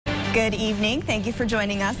Good evening. Thank you for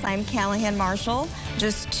joining us. I'm Callahan Marshall.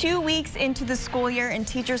 Just 2 weeks into the school year and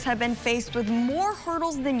teachers have been faced with more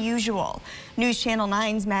hurdles than usual. News Channel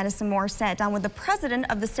 9's Madison Moore sat down with the president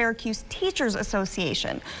of the Syracuse Teachers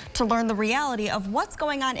Association to learn the reality of what's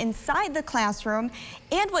going on inside the classroom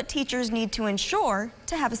and what teachers need to ensure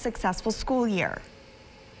to have a successful school year.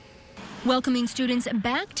 Welcoming students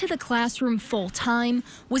back to the classroom full-time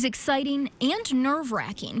was exciting and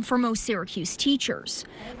nerve-wracking for most Syracuse teachers.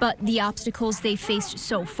 But the obstacles they faced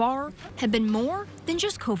so far have been more than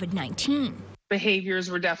just COVID-19.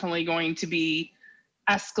 Behaviors were definitely going to be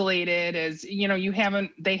escalated as, you know,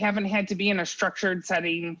 they haven't had to be in a structured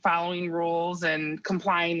setting, following rules and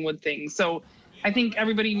complying with things. So I think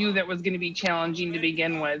everybody knew that was going to be challenging to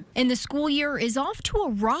begin with. And the school year is off to a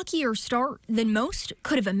rockier start than most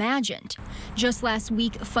could have imagined. Just last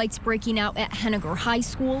week, fights breaking out at Henniger High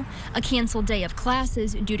School, a canceled day of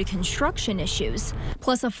classes due to construction issues,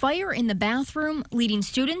 plus a fire in the bathroom leading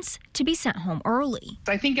students to be sent home early.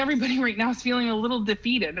 I think everybody right now is feeling a little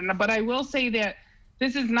defeated, but I will say that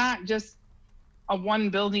this is not just a one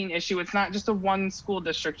building issue. It's not just a one school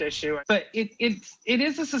district issue, but it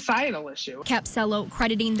is a societal issue. Capsello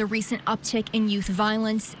crediting the recent uptick in youth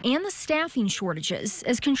violence and the staffing shortages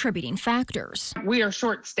as contributing factors. We are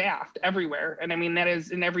short staffed everywhere. And I mean, that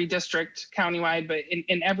is in every district countywide, but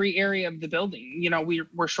in every area of the building. You know,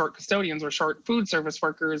 we're short custodians, we're short food service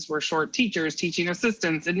workers, we're short teachers, teaching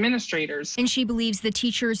assistants, administrators. And she believes the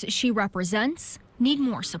teachers she represents need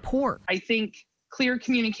more support. I think clear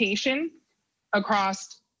communication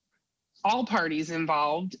across all parties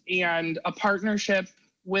involved and a partnership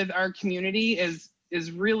with our community is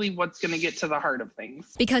really what's going to get to the heart of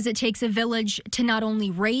things. Because it takes a village to not only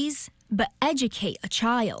raise, but educate a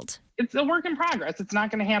child. It's a work in progress. It's not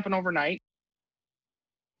going to happen overnight.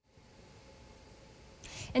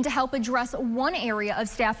 And to help address one area of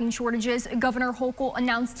staffing shortages, Governor Hochul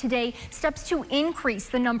announced today steps to increase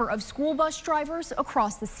the number of school bus drivers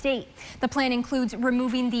across the state. The plan includes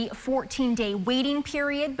removing the 14-day waiting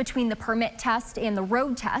period between the permit test and the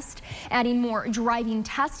road test, adding more driving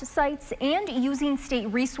test sites, and using state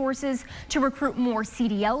resources to recruit more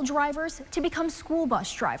CDL drivers to become school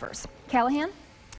bus drivers. Callahan?